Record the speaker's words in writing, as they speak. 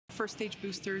first stage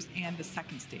boosters and the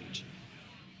second stage.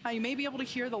 You may be able to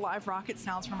hear the live rocket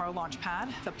sounds from our launch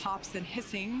pad. The pops and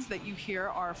hissings that you hear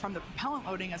are from the propellant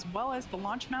loading, as well as the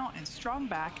launch mount and strong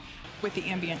back with the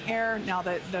ambient air. Now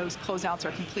that those closeouts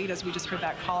are complete, as we just heard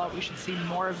that call out, we should see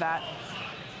more of that.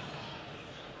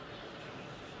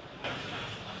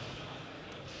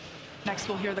 Next,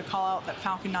 we'll hear the call out that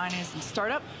Falcon 9 is in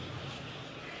startup.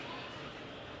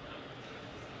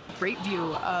 Great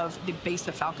view of the base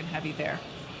of Falcon Heavy there.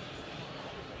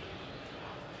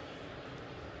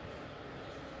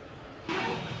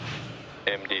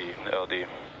 MD, LD,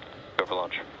 go for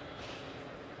launch.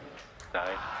 9,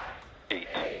 8,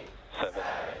 7,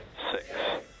 6,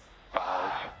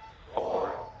 5,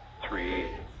 4, 3,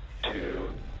 2,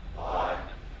 1,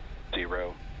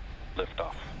 0,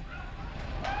 liftoff.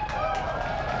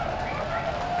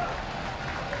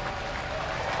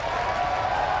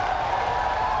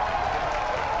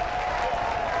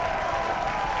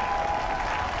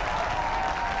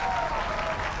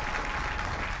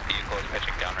 Vehicle is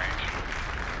pitching downrange.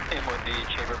 MOD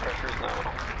chamber pressure is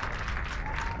nominal.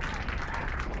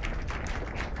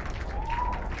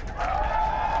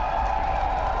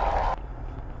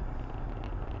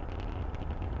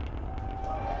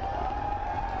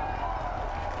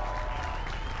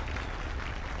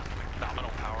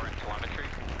 Nominal power and telemetry.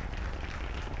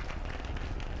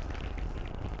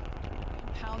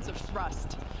 Pounds of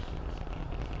thrust.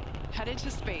 Headed to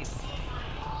space.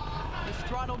 We've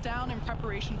throttled down in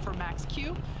preparation for max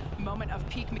Q, moment of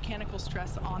peak mechanical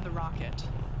stress on the rocket.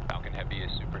 Falcon Heavy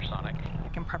is supersonic.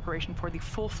 In preparation for the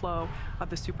full flow of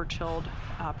the super chilled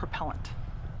propellant.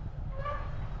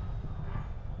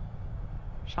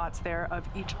 Shots there of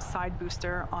each side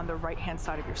booster on the right-hand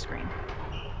side of your screen.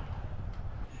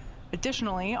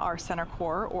 Additionally, our center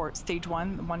core, or stage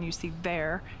 1, the one you see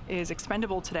there, is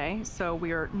expendable today, so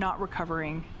we are not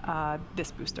recovering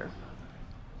this booster.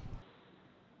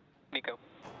 Nico.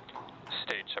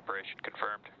 Stage separation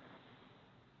confirmed.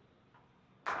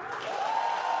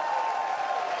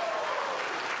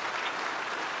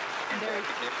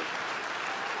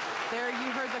 There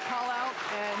you heard the call out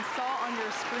and saw on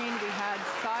your screen we had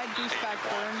side boost back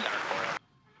burn.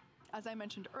 As I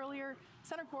mentioned earlier,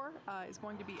 center core is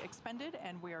going to be expended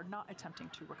and we are not attempting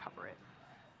to recover it.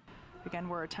 Again,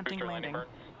 we're attempting landing.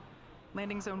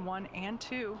 Landing zone 1 and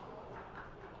 2.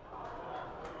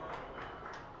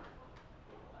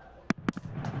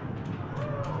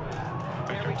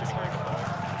 There we just heard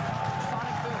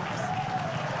sonic booms.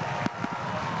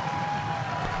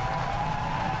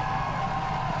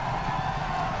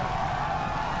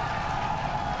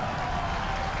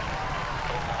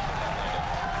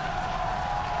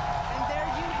 And there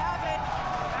you have it.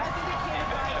 As indicated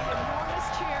by the enormous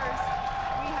cheers,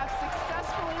 we have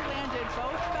successfully landed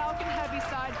both Falcon Heavy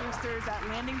side boosters at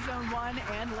landing zone 1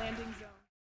 and landing zone